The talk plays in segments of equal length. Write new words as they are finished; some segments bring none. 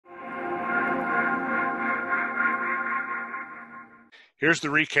Here's the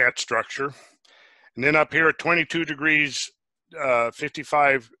Richat structure. And then up here at 22 degrees,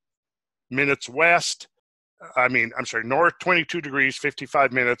 55 minutes west, north 22 degrees,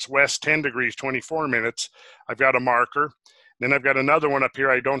 55 minutes, west 10 degrees, 24 minutes, I've got a marker. Then I've got another one up here.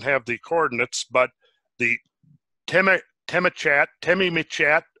 I don't have the coordinates, but the Temimichat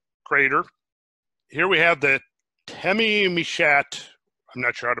crater. Here we have the Temimichat, I'm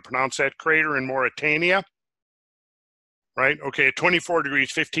not sure how to pronounce that, crater in Mauritania. Right? Okay, at 24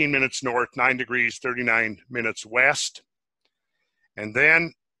 degrees, 15 minutes north, 9 degrees, 39 minutes west. And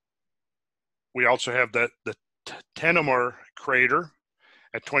then we also have the Tenoumer crater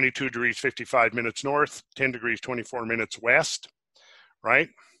at 22 degrees, 55 minutes north, 10 degrees, 24 minutes west, right?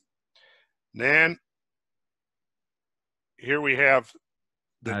 Then here we have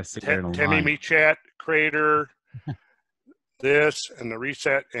the Temimichat crater, this, and the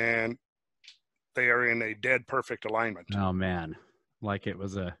Richat, and they are in a dead perfect alignment. Oh, man. Like it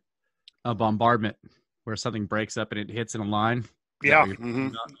was a bombardment where something breaks up and it hits in a line. Yeah.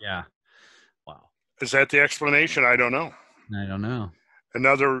 Yeah. Wow. Is that the explanation? I don't know. I don't know.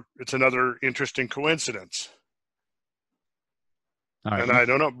 It's another interesting coincidence. All right. And I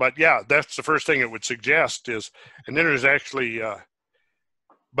don't know, but yeah, that's the first thing it would suggest is, and then there's actually,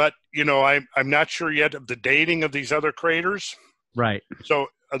 but you know, I'm not sure yet of the dating of these other craters. Right. So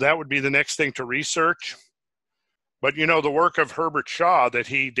that would be the next thing to research. But you know, the work of Herbert Shaw that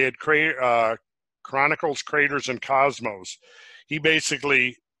he did, Chronicles, Craters, and Cosmos, he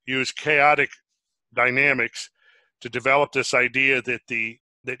basically used chaotic dynamics to develop this idea that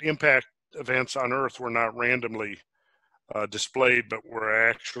that impact events on Earth were not randomly displayed, but were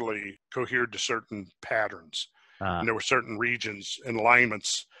actually cohered to certain patterns. And there were certain regions and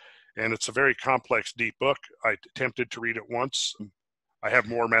alignments. And it's a very complex, deep book. I attempted to read it once. I have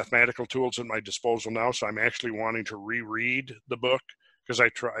more mathematical tools at my disposal now, so I'm actually wanting to reread the book because I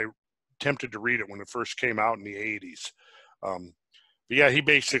attempted to read it when it first came out in the 80s. But yeah, he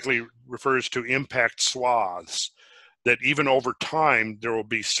basically refers to impact swaths, that even over time, there will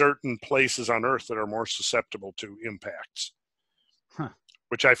be certain places on Earth that are more susceptible to impacts,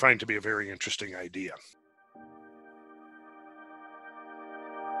 which I find to be a very interesting idea.